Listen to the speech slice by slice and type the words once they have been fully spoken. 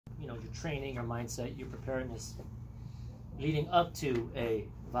your training, your mindset, your preparedness leading up to a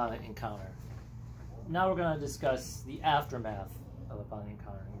violent encounter. Now we're going to discuss the aftermath of a violent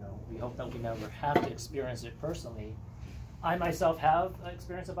encounter. We hope that we never have to experience it personally. I myself have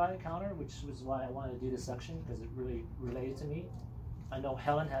experienced a violent encounter, which was why I wanted to do this section, because it really related to me. I know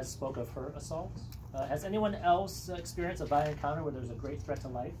Helen has spoke of her assault. Has anyone else experienced a violent encounter where there's a great threat to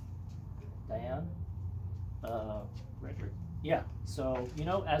life? Diane? Richard? Yeah, so,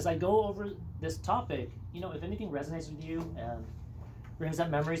 as I go over this topic, if anything resonates with you and brings up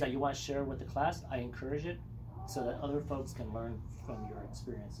memories that you want to share with the class, I encourage it so that other folks can learn from your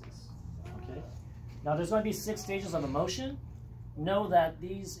experiences, okay? Now, there's going to be 6 stages of emotion. Know that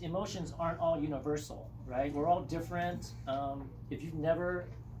these emotions aren't all universal, right? We're all different. If you've never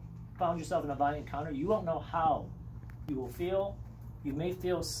found yourself in a violent encounter, you won't know how you will feel. You may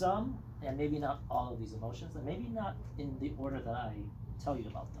feel some, and maybe not all of these emotions, and maybe not in the order that I tell you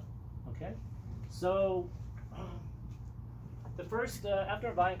about them, okay? So, the first, after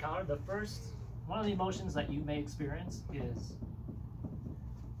a violent encounter, one of the emotions that you may experience is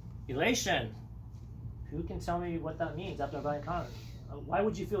elation. Who can tell me what that means after a violent encounter? Why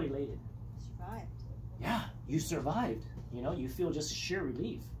would you feel elated? Survived. Yeah, you survived. You feel just sheer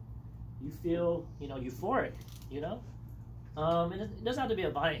relief. You feel, euphoric, and it doesn't have to be a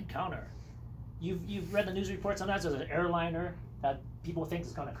violent encounter. You've read the news reports. Sometimes there's an airliner that people think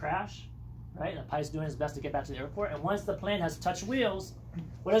is going to crash, right? And the pilot's doing his best to get back to the airport. And once the plane has touched wheels,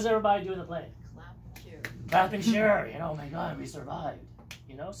 what does everybody do in the plane? Clap and cheer. Clap and cheer. Oh my God, we survived.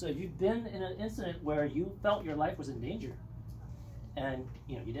 So if you've been in an incident where you felt your life was in danger, and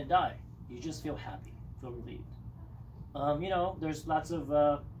you didn't die, you just feel happy, feel relieved. There's lots of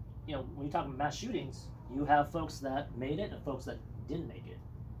when you talk about mass shootings, you have folks that made it and folks that didn't make it.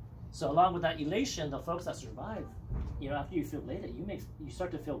 So along with that elation, the folks that survive, after you feel elated, you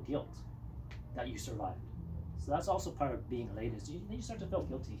start to feel guilt that you survived. So that's also part of being elated. So you start to feel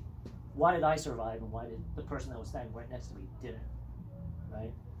guilty. Why did I survive, and why did the person that was standing right next to me didn't?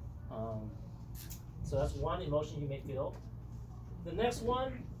 Right? So that's one emotion you may feel. The next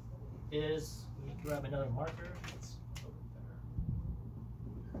one is, let me grab another marker. Let's go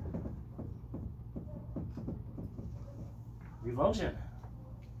better. Revulsion.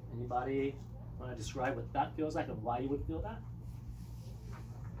 Anybody want to describe what that feels like and why you would feel that?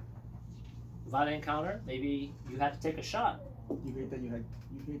 Violent encounter, maybe you had to take a shot. You hate that you had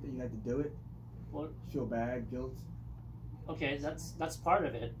to do it? Well, feel bad, guilt? Okay, that's part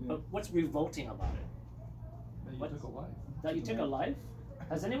of it. Yeah. But what's revolting about it? That you took a life. That you took a life?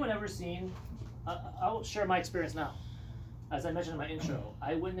 Has anyone ever seen? I'll share my experience now. As I mentioned in my intro,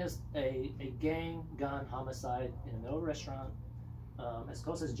 I witnessed a gang gun homicide in the middle of a restaurant. As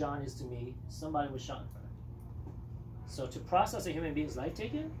close as John is to me, somebody was shot in front of me. So to process a human being's life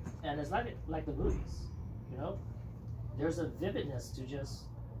taken, and it's not like the movies, there's a vividness to just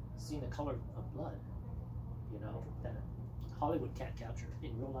seeing the color of blood, that Hollywood can't capture.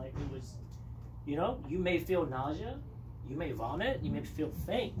 In real life, it was, you may feel nausea, you may vomit, you may feel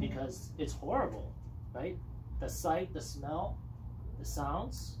faint because it's horrible, right? The sight, the smell, the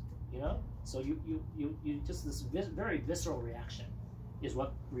sounds, so you just, this very visceral reaction is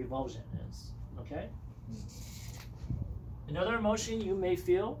what revulsion is, okay? Another emotion you may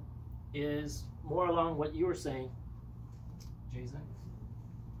feel is more along what you were saying, Jason,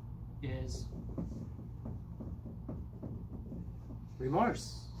 is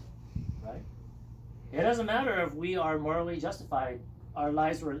remorse, right? It doesn't matter if we are morally justified. Our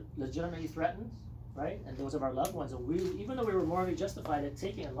lives were legitimately threatened, right? And those of our loved ones, and even though we were morally justified at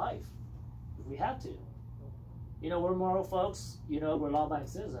taking a life, if we had to, we're moral folks, we're law-abiding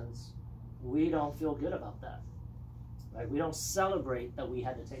citizens, we don't feel good about that, right? We don't celebrate that we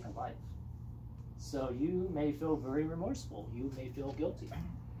had to take a life. So you may feel very remorseful. You may feel guilty,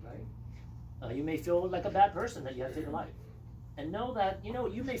 right? You may feel like a bad person that you had to take a life. And know that,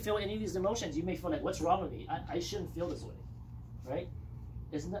 you may feel any of these emotions. You may feel like, what's wrong with me? I shouldn't feel this way, right?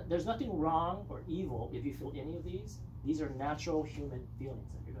 There's nothing wrong or evil if you feel any of these. These are natural human feelings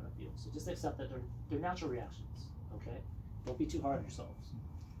that you're going to feel. So just accept that they're natural reactions, okay? Don't be too hard on yourselves,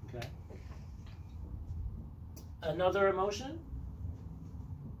 okay? Another emotion.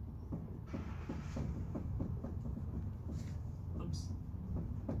 Oops.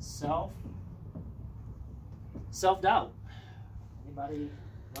 Self-doubt. Anybody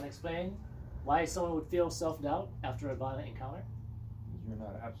want to explain why someone would feel self-doubt after a violent encounter? You're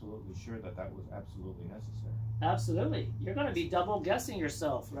not absolutely sure that was absolutely necessary. Absolutely. You're going to be double guessing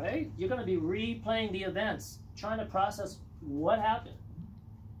yourself, right? You're going to be replaying the events, trying to process what happened.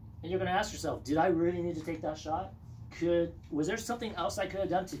 And you're going to ask yourself, did I really need to take that shot? was there something else I could have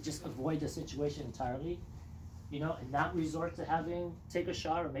done to just avoid the situation entirely? You know, and not resort to take a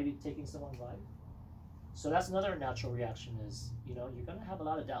shot or maybe taking someone's life? So that's another natural reaction is, you know, you're gonna have a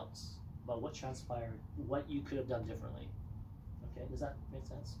lot of doubts about what transpired, what you could have done differently. Okay, does that make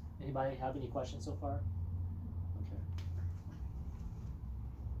sense? Anybody have any questions so far? Okay.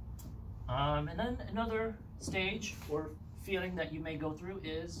 And then another stage or feeling that you may go through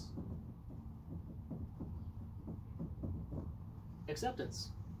is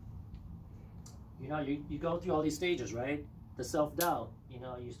acceptance. You know, you go through all these stages, right? The self-doubt, you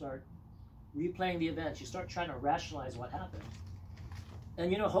know, you start replaying the events, you start trying to rationalize what happened.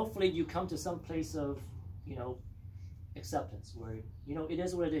 And, you know, hopefully you come to some place of, you know, acceptance where, you know, it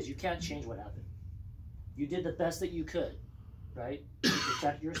is what it is. You can't change what happened. You did the best that you could, right? To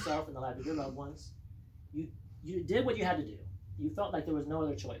protect yourself and the life of your loved ones. You did what you had to do. You felt like there was no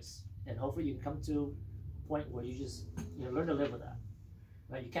other choice. And hopefully you can come to a point where you just, you know, learn to live with that,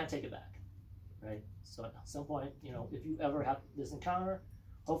 right? You can't take it back, right? So at some point, you know, if you ever have this encounter,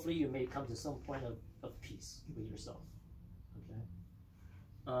 hopefully you may come to some point of peace with yourself, okay?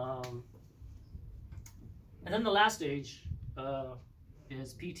 And then the last stage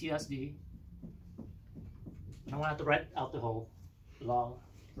is PTSD. I don't have to write out the whole long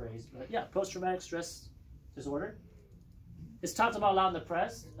phrase, but yeah, post-traumatic stress disorder. It's talked about a lot in the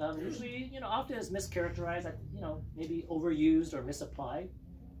press. Usually, you know, often it's mischaracterized, you know, maybe overused or misapplied,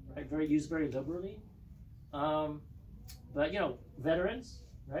 right? Used very liberally. But, you know, veterans,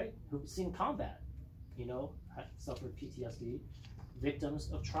 right, who've seen combat, you know, suffered PTSD, victims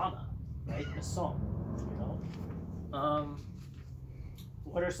of trauma, right, assault, you know.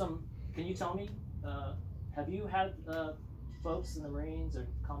 What are some, can you tell me, have you had folks in the Marines or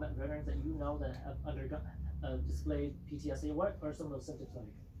combat veterans that you know that have undergone, displayed PTSD? What are some of those symptoms like?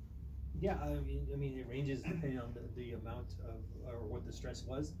 Yeah, I mean, it ranges depending on the amount of, or what the stress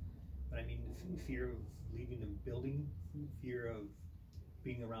was. But I mean, fear of leaving the building, fear of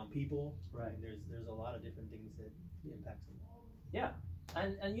being around people. Right. There's a lot of different things that impacts them. Yeah,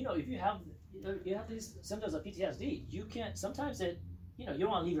 and you know, if you have these symptoms of PTSD, you can't. Sometimes it, you know, you don't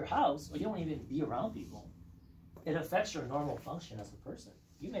want to leave your house or you don't even be around people. It affects your normal function as a person.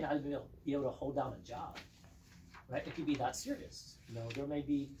 You may not even be able to hold down a job, right? It could be that serious. You know, there may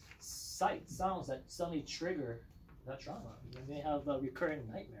be sights, sounds that suddenly trigger that trauma. You may have recurring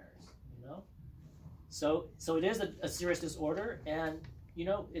nightmares, you know? So it is a serious disorder, and, you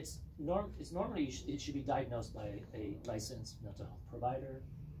know, it's normally, it should be diagnosed by a licensed mental health provider,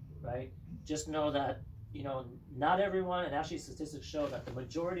 right? Just know that, you know, not everyone, and actually statistics show that the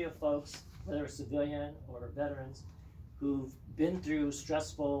majority of folks, whether it's civilian or veterans, who've been through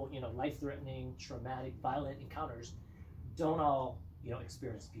stressful, you know, life-threatening, traumatic, violent encounters, don't all, you know,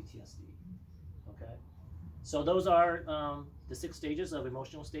 experience PTSD, okay? So those are the 6 stages of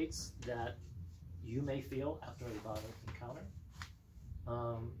emotional states that you may feel after a violent encounter.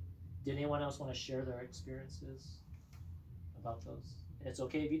 Did anyone else want to share their experiences about those? And it's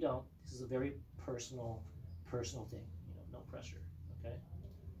okay if you don't. This is a very personal thing, you know, no pressure, okay?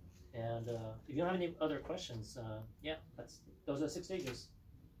 And if you don't have any other questions, yeah, those are the 6 stages.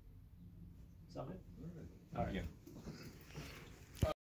 Sound good? All right. Yeah.